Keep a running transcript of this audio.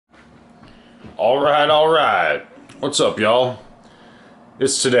All right. What's up, y'all?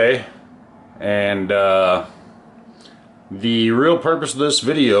 It's today, and the real purpose of this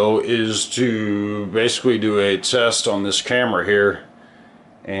video is to basically do a test on this camera here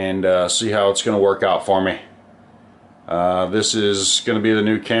and see how it's going to work out for me. This is going to be the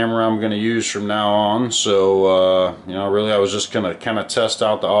new camera I'm going to use from now on, so you know, really I was just going to kind of test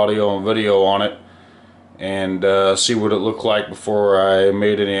out the audio and video on it and see what it looked like before I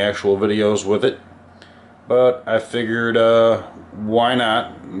made any actual videos with it. But I figured why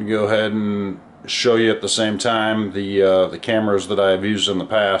not go ahead and show you at the same time the cameras that I've used in the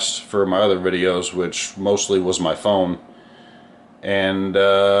past for my other videos, which mostly was my phone. And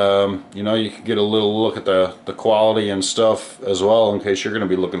you know, you can get a little look at the quality and stuff as well, in case you're going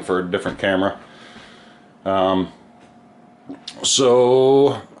to be looking for a different camera.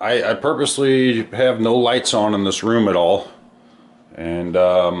 So I purposely have no lights on in this room at all, and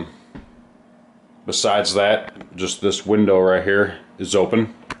besides that, just this window right here is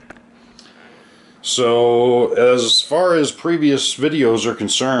open. So as far as previous videos are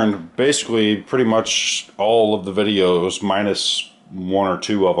concerned, basically pretty much all of the videos minus one or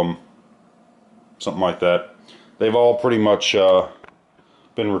two of them, something like that, they've all pretty much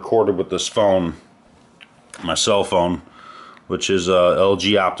been recorded with this phone, my cell phone, which is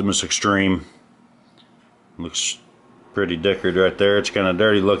LG Optimus Extreme. Looks pretty dickered right there. It's kind of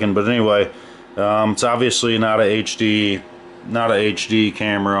dirty looking, but anyway, it's obviously not a HD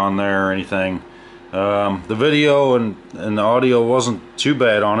camera on there or anything. The video and the audio wasn't too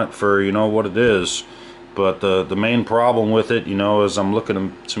bad on it for, you know, what it is. But the main problem with it, you know, is I'm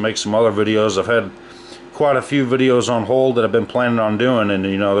looking to make some other videos. I've had quite a few videos on hold that I've been planning on doing, and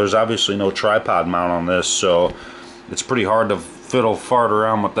you know, there's obviously no tripod mount on this, so it's pretty hard to fart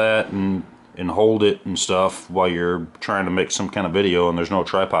around with that and hold it and stuff while you're trying to make some kind of video, and there's no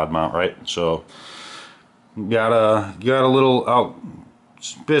tripod mount, right? So got a little out,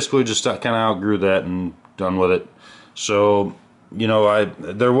 basically just kind of outgrew that and done with it. So, you know,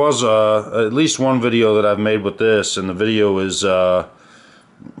 there was at least one video that I've made with this, and the video is how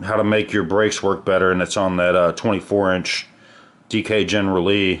to make your brakes work better, and it's on that 24-inch DK General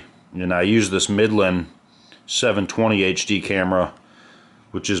Lee, and I use this Midland 720 HD camera,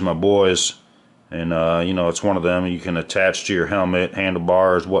 which is my boy's, and you know, it's one of them you can attach to your helmet,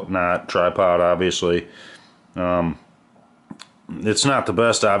 handlebars, whatnot, tripod, obviously. It's not the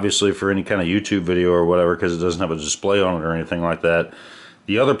best, obviously, for any kind of YouTube video or whatever, because it doesn't have a display on it or anything like that.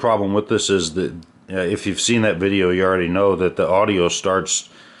 The other problem with this is that if you've seen that video, you already know that the audio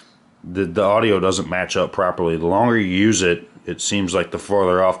the audio doesn't match up properly. The longer you use it, it seems like the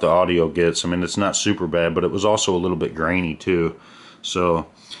farther off the audio gets. I mean, it's not super bad, but it was also a little bit grainy too. So,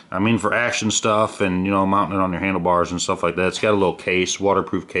 I mean, for action stuff and, you know, mounting it on your handlebars and stuff like that, it's got a little case,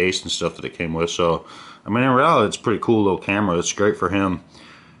 waterproof case and stuff that it came with. So, I mean, in reality, it's a pretty cool little camera. It's great for him,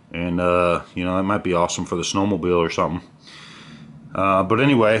 and you know, it might be awesome for the snowmobile or something. But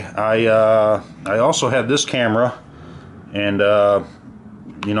anyway, I also had this camera, and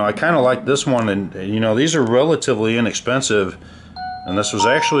you know, I kind of like this one, and you know, these are relatively inexpensive, and this was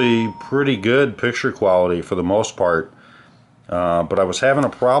actually pretty good picture quality for the most part. But I was having a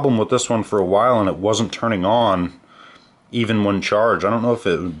problem with this one for a while, and it wasn't turning on even when charged. I don't know if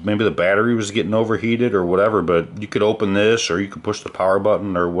maybe the battery was getting overheated or whatever, but you could open this or you could push the power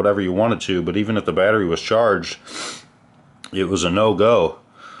button or whatever you wanted to, but even if the battery was charged, it was a no-go.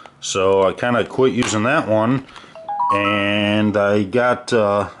 So I kind of quit using that one, and I got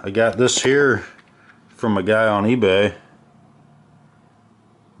this here from a guy on eBay,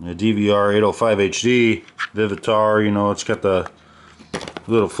 a DVR 805 HD Vivitar. You know, it's got the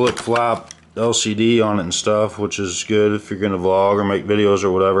little flip-flop LCD on it and stuff, which is good if you're gonna vlog or make videos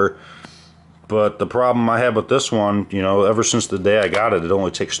or whatever. But the problem I had with this one, you know, ever since the day I got it, it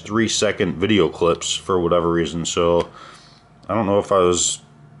only takes 3-second video clips for whatever reason. So I don't know if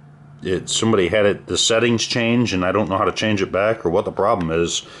somebody had the settings changed and I don't know how to change it back, or what the problem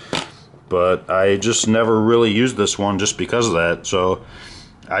is, but I just never really used this one just because of that. So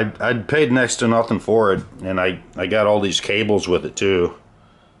I'd paid next to nothing for it, and I got all these cables with it too.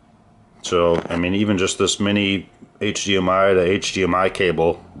 So, I mean, even just this mini HDMI to HDMI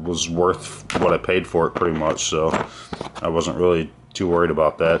cable was worth what I paid for it pretty much, so I wasn't really too worried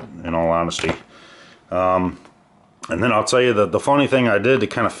about that, in all honesty. And then I'll tell you that the funny thing I did to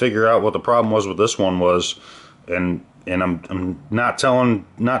kind of figure out what the problem was with this one was, and I'm not telling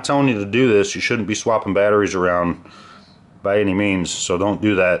you to do this, you shouldn't be swapping batteries around by any means, so don't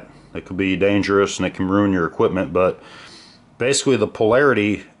do that. It could be dangerous and it can ruin your equipment, but basically the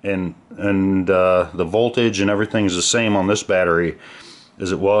polarity and the voltage and everything is the same on this battery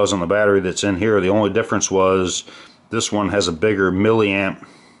as it was on the battery that's in here. The only difference was this one has a bigger milliamp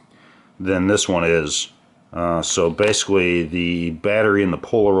than this one is. So basically the battery in the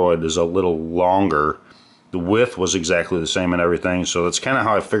Polaroid is a little longer. The width was exactly the same and everything, so that's kind of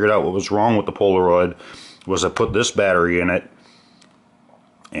how I figured out what was wrong with the Polaroid. Was I put this battery in it,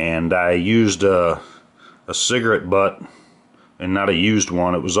 and I used a cigarette butt, and not a used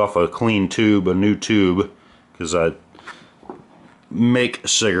one. It was off a clean tube, a new tube, because I make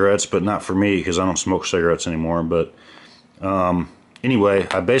cigarettes, but not for me because I don't smoke cigarettes anymore. But anyway,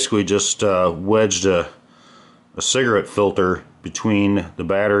 I basically just wedged a cigarette filter between the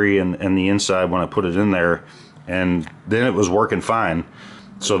battery and the inside when I put it in there, and then it was working fine.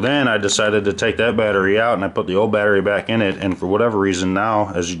 So then I decided to take that battery out and I put the old battery back in it, and for whatever reason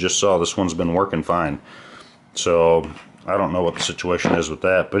now, as you just saw, this one's been working fine. So I don't know what the situation is with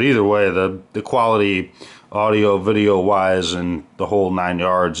that, but either way, the quality audio video wise and the whole 9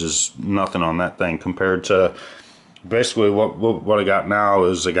 yards is nothing on that thing compared to basically what I got now.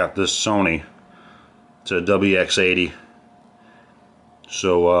 Is I got this Sony, it's a WX80.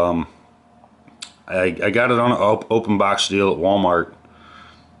 So I got it on an open box deal at Walmart,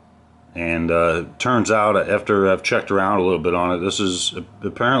 and turns out after I've checked around a little bit on it, this is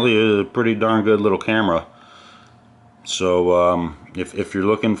apparently a pretty darn good little camera. So if you're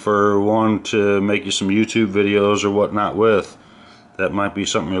looking for one to make you some YouTube videos or whatnot with, that might be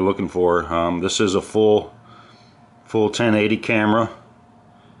something you're looking for. This is a full 1080 camera,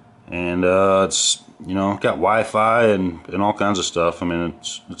 and it's, you know, got Wi-Fi and all kinds of stuff. I mean,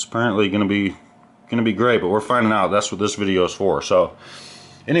 it's apparently gonna be great, but we're finding out. That's what this video is for. So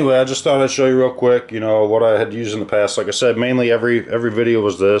anyway, I just thought I'd show you real quick, you know, what I had used in the past. Like I said, mainly every video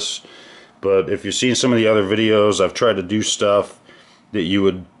was this. But if you've seen some of the other videos, I've tried to do stuff that you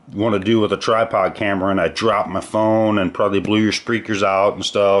would want to do with a tripod camera, and I dropped my phone and probably blew your speakers out and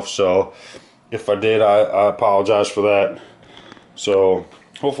stuff. So if I did, I apologize for that. So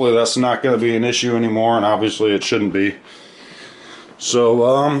hopefully that's not going to be an issue anymore, and obviously it shouldn't be.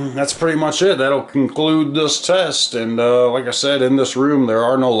 So that's pretty much it. That'll conclude this test. And like I said, in this room there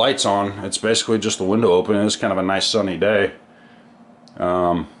are no lights on. It's basically just the window open, and it's kind of a nice sunny day.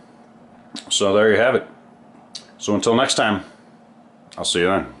 So there you have it. So until next time, I'll see you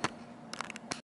then.